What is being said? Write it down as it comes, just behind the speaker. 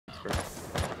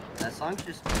song's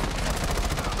just...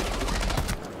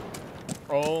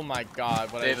 Oh my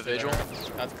god, what They have a visual?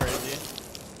 That's crazy.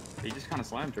 He just kind of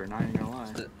slammed her, not even gonna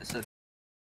lie.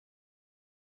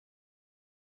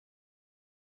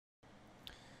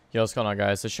 Yo, what's going on,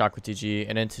 guys? It's Shawk with TG,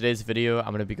 and in today's video,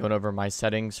 I'm going to be going over my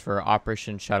settings for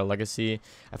Operation Shadow Legacy.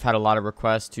 I've had a lot of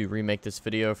requests to remake this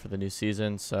video for the new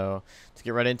season, so to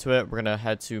get right into it, we're going to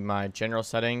head to my general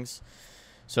settings.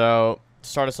 So, to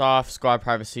start us off, squad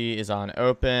privacy is on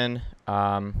open.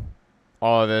 All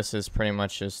of this is pretty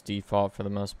much just default for the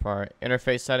most part.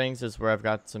 Interface settings is where I've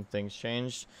got some things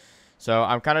changed. So,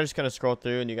 I'm kind of just going to scroll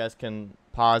through, and you guys can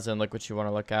pause and look what you want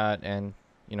to look at, and,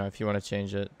 you know, if you want to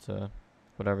change it to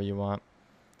whatever you want.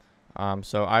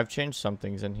 So I've changed some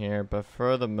things in here, but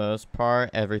for the most part,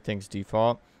 everything's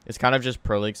default. It's kind of just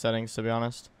Pro League settings, to be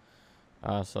honest.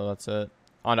 So that's it.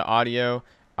 On to audio,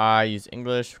 I use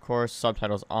English, of course,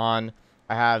 subtitles on.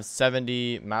 I have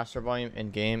 70 master volume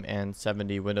in game and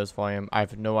 70 Windows volume. I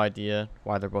have no idea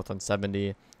why they're both on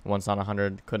 70. One's on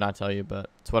 100. Could not tell you,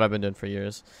 but it's what I've been doing for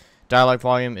years. Dialogue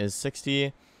volume is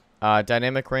 60.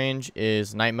 Dynamic range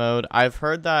is night mode. I've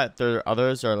heard that there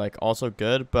others are like also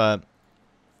good, but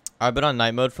I've been on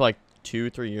night mode for like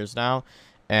 2-3 years now,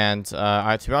 and to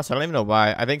be honest, I don't even know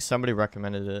why. I think somebody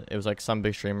recommended it. It was like some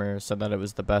big streamer said that it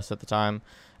was the best at the time.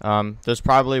 There's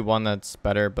probably one that's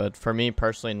better, but for me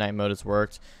personally, night mode has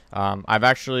worked. I've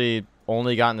actually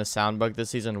only gotten the sound bug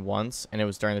this season once, and it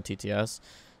was during the TTS.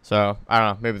 So I don't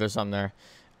know, maybe there's something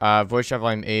there. Voice chat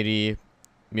volume 80,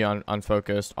 me on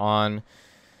unfocused on.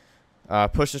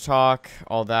 Push to talk,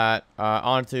 all that.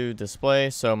 Onto display.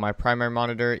 So my primary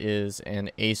monitor is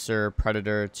an Acer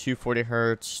Predator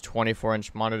 240Hz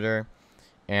 24-inch monitor,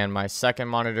 and my second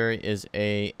monitor is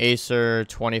a Acer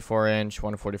 24-inch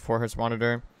 144Hz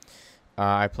monitor.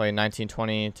 I play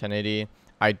 1920 1080.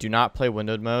 I do not play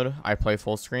windowed mode. I play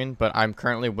full screen, but I'm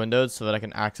currently windowed so that I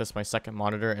can access my second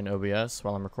monitor in OBS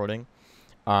while I'm recording.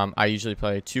 I usually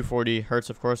play 240 Hz,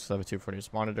 of course, because I have a 240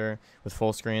 Hz monitor with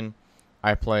full screen.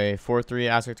 I play 4:3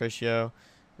 aspect ratio,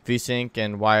 VSync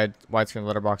and widescreen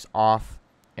letterbox off,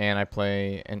 and I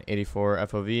play an 84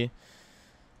 FOV.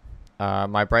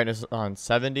 My brightness is on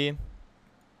 70.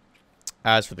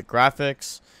 As for the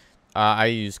graphics, I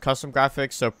use custom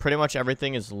graphics, so pretty much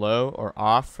everything is low or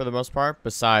off for the most part,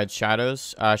 besides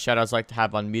shadows. Shadows I like to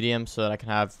have on medium so that I can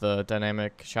have the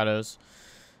dynamic shadows.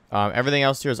 Everything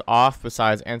else here is off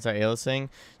besides anti-aliasing.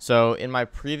 So in my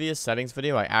previous settings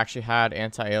video, I actually had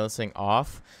anti-aliasing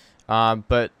off.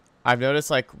 But I've noticed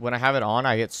like when I have it on,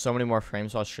 I get so many more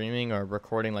frames while streaming or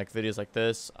recording like videos like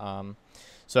this.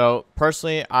 So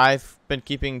personally, I've been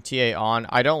keeping TA on.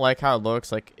 I don't like how it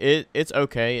looks. Like it's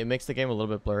okay. It makes the game a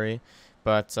little bit blurry,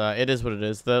 but it is what it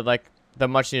is. The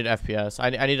much needed FPS. I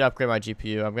need to upgrade my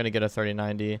GPU. I'm gonna get a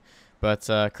 3090, but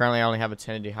currently I only have a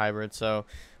 1080 hybrid. So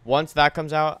once that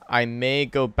comes out, I may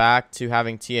go back to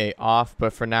having TA off,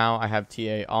 but for now, I have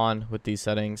TA on with these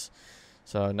settings.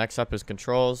 So next up is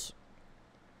controls.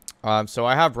 So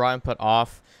I have raw input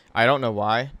off. I don't know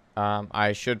why.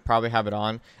 I should probably have it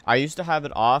on. I used to have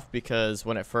it off because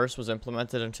when it first was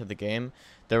implemented into the game,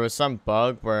 there was some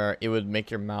bug where it would make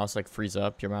your mouse like freeze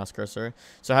up, your mouse cursor.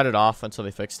 So I had it off until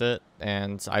they fixed it,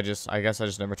 and I guess I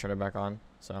just never turned it back on.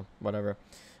 So whatever.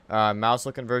 Mouse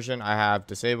look conversion I have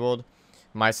disabled.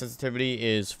 My sensitivity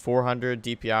is 400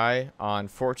 DPI on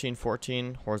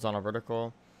 1440 horizontal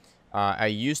vertical. I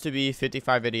used to be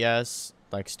 55 ADS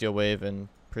like Steel Wave and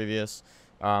previous,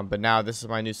 but now this is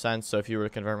my new sense. So if you were to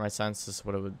convert my sense, this is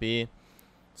what it would be.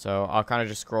 So I'll kind of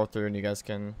just scroll through and you guys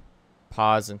can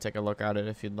pause and take a look at it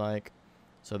if you'd like.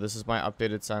 So this is my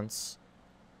updated sense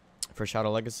for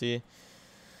Shadow Legacy.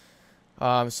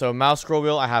 So mouse scroll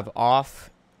wheel I have off.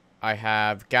 I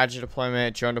have gadget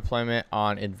deployment, drone deployment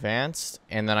on advanced,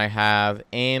 and then I have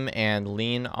aim and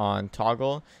lean on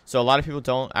toggle. So a lot of people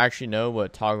don't actually know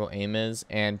what toggle aim is,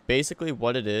 and basically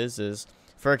what it is,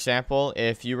 for example,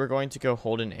 if you were going to go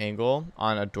hold an angle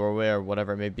on a doorway or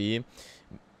whatever it may be,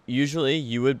 usually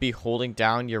you would be holding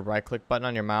down your right click button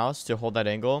on your mouse to hold that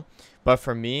angle. But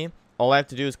for me, all I have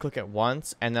to do is click it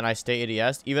once, and then I stay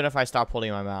ADS, even if I stop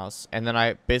holding my mouse, and then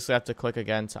I basically have to click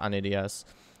again to un-ADS.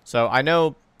 So I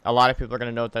know a lot of people are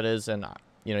going to know what that is, and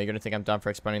you know, you're going to think I'm dumb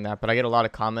for explaining that, but I get a lot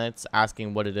of comments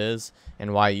asking what it is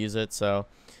and why I use it. So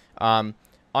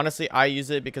honestly, I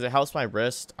use it because it helps my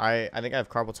wrist. I think I have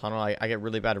carpal tunnel. I get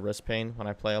really bad wrist pain when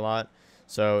I play a lot,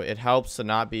 so it helps to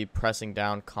not be pressing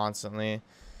down constantly.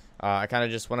 I kind of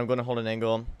just, when I'm going to hold an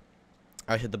angle,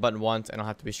 I hit the button once and I'll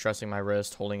have to be stressing my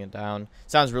wrist, holding it down.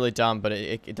 Sounds really dumb, but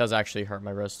it does actually hurt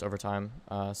my wrist over time.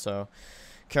 So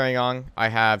carrying on, I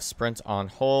have sprint on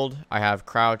hold, I have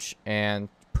crouch and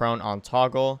prone on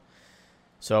toggle.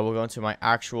 So we'll go into my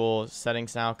actual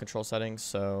settings now, control settings.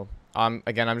 So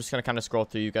again, I'm just going to kind of scroll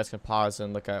through. You guys can pause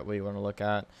and look at what you want to look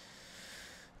at.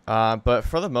 But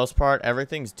for the most part,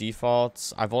 everything's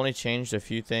defaults. I've only changed a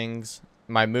few things.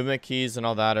 My movement keys and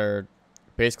all that are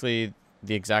basically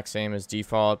the exact same as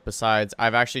default. Besides,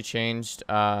 I've actually changed,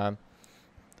 I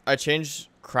changed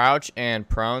crouch and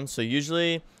prone. So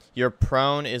usually your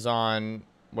prone is on,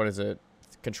 what is it?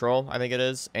 Control, I think it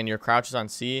is. And your crouch is on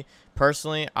C.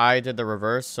 Personally, I did the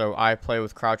reverse. So I play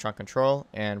with crouch on control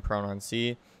and prone on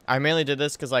C. I mainly did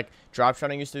this because like drop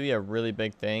shotting used to be a really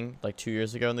big thing like 2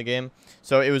 years ago in the game.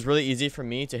 So it was really easy for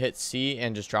me to hit C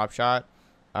and just drop shot.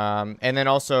 And then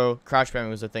also crouch spamming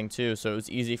was a thing too. So it was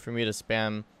easy for me to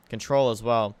spam control as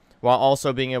well while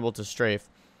also being able to strafe.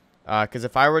 Because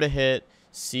if I were to hit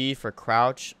C for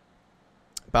crouch,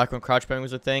 back when crouch spamming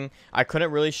was a thing, I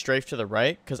couldn't really strafe to the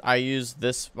right because I used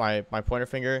this, my pointer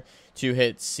finger, to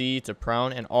hit C to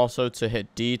prone and also to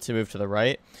hit D to move to the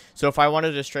right. So if I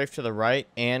wanted to strafe to the right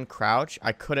and crouch,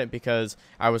 I couldn't because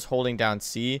I was holding down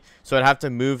C. So I'd have to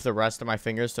move the rest of my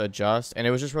fingers to adjust, and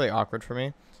it was just really awkward for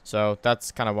me. So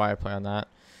that's kind of why I play on that.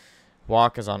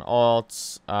 Walk is on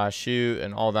alts, shoot,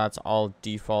 and all that's all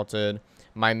defaulted.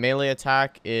 My melee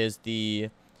attack is the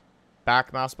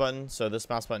back mouse button, so this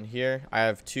mouse button here. I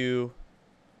have two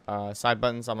side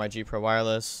buttons on my G Pro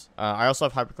wireless. I also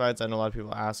have hyperglides. I know a lot of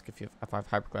people ask if I have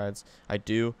hyperglides. I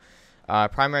do.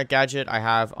 Primary gadget I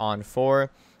have on 4.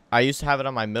 I used to have it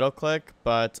on my middle click,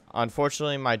 but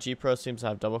unfortunately my G Pro seems to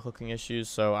have double clicking issues,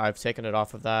 so I've taken it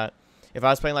off of that. If I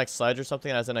was playing like Sledge or something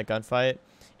and I was in a gunfight,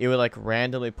 it would like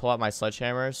randomly pull out my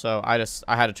sledgehammer, so I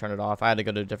had to turn it off. I had to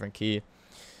go to a different key.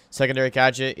 Secondary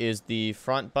gadget is the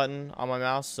front button on my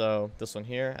mouse, so this one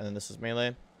here, and then this is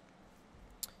melee.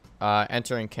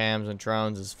 Entering cams and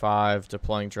drones is 5,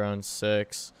 deploying drones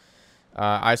 6.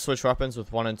 I switch weapons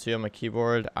with 1 and 2 on my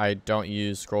keyboard. I don't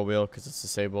use scroll wheel because it's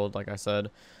disabled, like I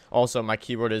said. Also, my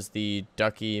keyboard is the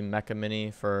Ducky Mecha Mini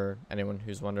for anyone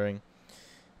who's wondering.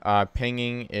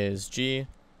 Pinging is G.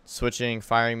 Switching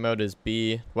firing mode is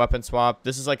B. Weapon swap.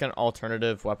 This is like an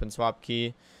alternative weapon swap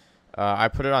key. I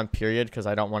put it on period because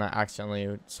I don't want to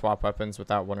accidentally swap weapons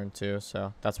without 1 and 2,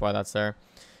 so that's why that's there.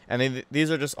 And these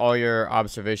are just all your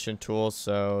observation tools,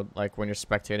 so like when you're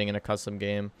spectating in a custom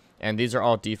game. And these are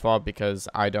all default because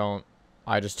I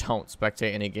just don't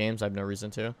spectate any games. I have no reason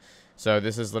to. So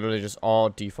this is literally just all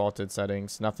defaulted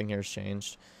settings. Nothing here has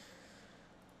changed.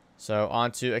 So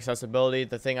on to accessibility.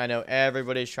 The thing I know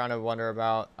everybody's trying to wonder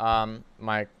about,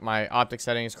 my optic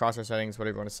settings, crosshair settings,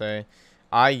 whatever you want to say.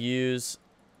 I use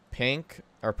pink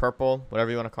or purple, whatever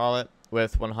you want to call it,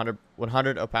 with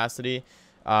 100 opacity.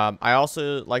 I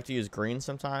also like to use green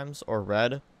sometimes or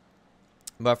red,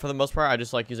 but for the most part I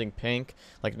just like using pink.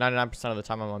 Like 99% of the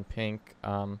time I'm on pink.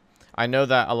 I know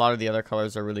that a lot of the other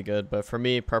colors are really good, but for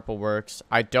me purple works.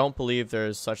 I don't believe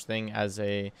there's such thing as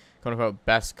a quote-unquote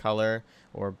best color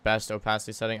or best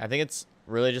opacity setting. I think it's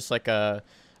really just like a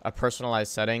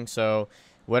personalized setting. So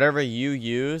whatever you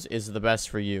use is the best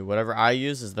for you. Whatever I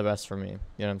use is the best for me. You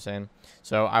know what I'm saying?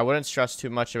 So I wouldn't stress too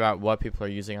much about what people are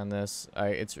using on this.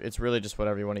 It's really just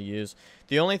whatever you want to use.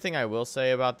 The only thing I will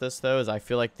say about this though is I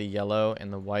feel like the yellow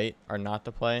and the white are not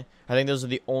the play. I think those are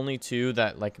the only two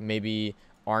that like maybe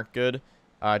aren't good,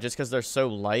 just because they're so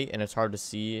light and it's hard to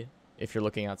see if you're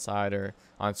looking outside or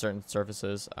on certain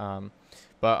surfaces.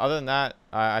 But other than that,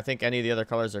 I think any of the other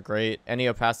colors are great. Any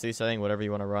opacity setting, whatever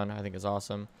you want to run, I think is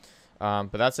awesome.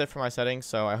 But that's it for my settings.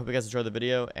 So I hope you guys enjoyed the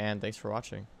video, and thanks for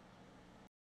watching.